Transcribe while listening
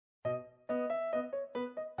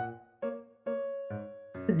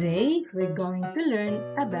Today, we're going to learn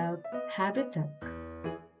about habitat.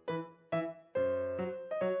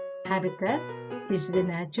 Habitat is the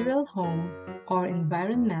natural home or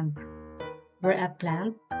environment where a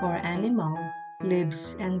plant or animal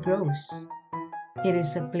lives and grows. It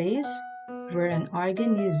is a place where an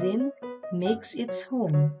organism makes its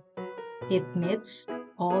home. It meets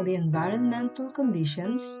all the environmental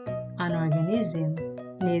conditions an organism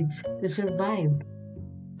needs to survive.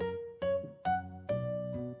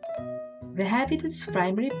 The habitat's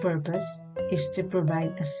primary purpose is to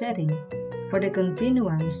provide a setting for the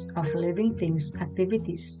continuance of living things'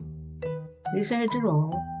 activities. These are the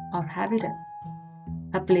role of habitat: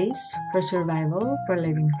 a place for survival for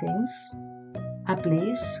living things, a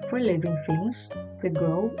place for living things to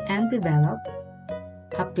grow and develop,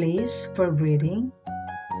 a place for breeding,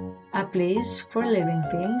 a place for living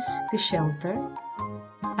things to shelter,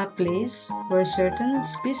 a place where certain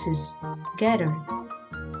species gather.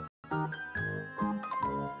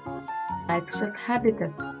 Types of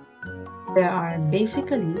habitat. There are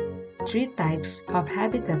basically three types of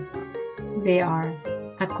habitat. They are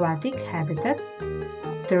aquatic habitat,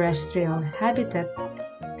 terrestrial habitat,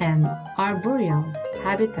 and arboreal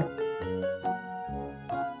habitat.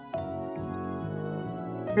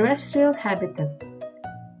 Terrestrial habitat.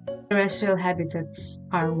 Terrestrial habitats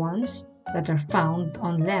are ones that are found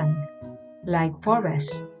on land, like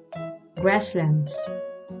forests, grasslands,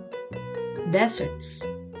 deserts,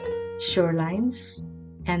 shorelines,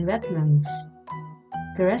 and wetlands.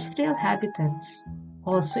 Terrestrial habitats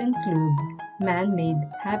also include man-made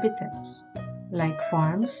habitats like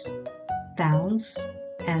farms, towns,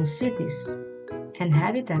 and cities, and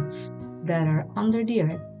habitats that are under the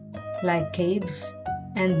earth like caves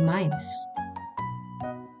and mines.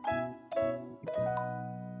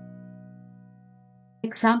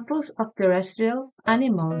 Examples of terrestrial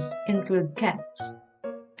animals include cats,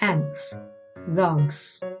 ants,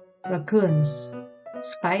 dogs, raccoons,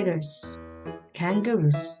 spiders,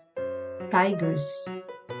 kangaroos, tigers,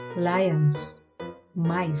 lions,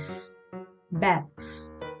 mice,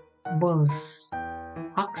 bats, bulls,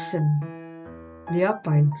 oxen,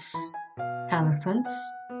 leopards, elephants,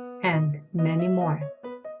 and many more.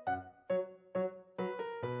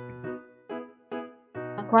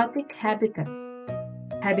 Aquatic habitat.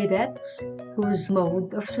 Habitats whose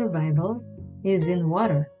mode of survival is in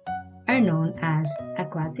water are known as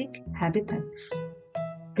aquatic habitats.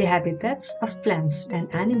 The habitats of plants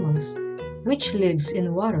and animals which lives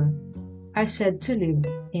in water are said to live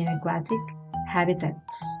in aquatic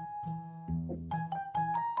habitats.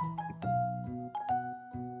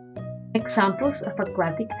 Examples of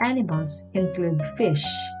aquatic animals include fish,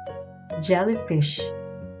 jellyfish,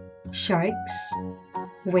 sharks,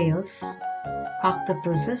 whales,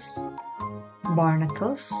 octopuses,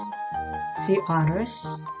 barnacles, sea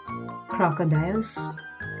otters, crocodiles,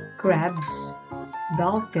 crabs,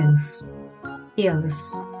 dolphins,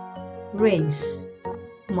 eels, rays,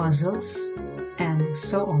 mussels, and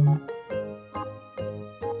so on.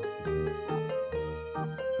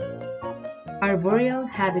 Arboreal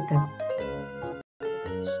habitat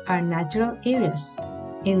are natural areas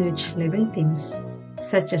in which living things,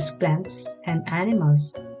 such as plants and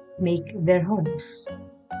animals, make their homes.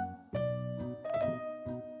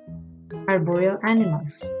 Arboreal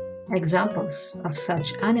animals. Examples of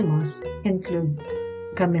such animals include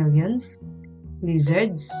chameleons,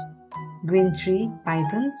 lizards, green tree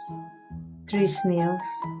pythons, tree snails,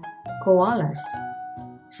 koalas,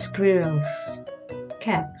 squirrels,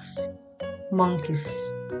 cats, monkeys,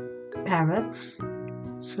 parrots,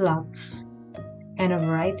 sloths, and a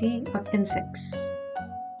variety of insects.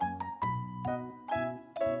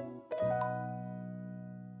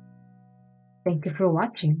 Thank you for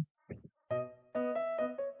watching.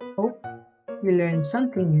 Hope you learned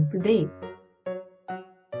something new today.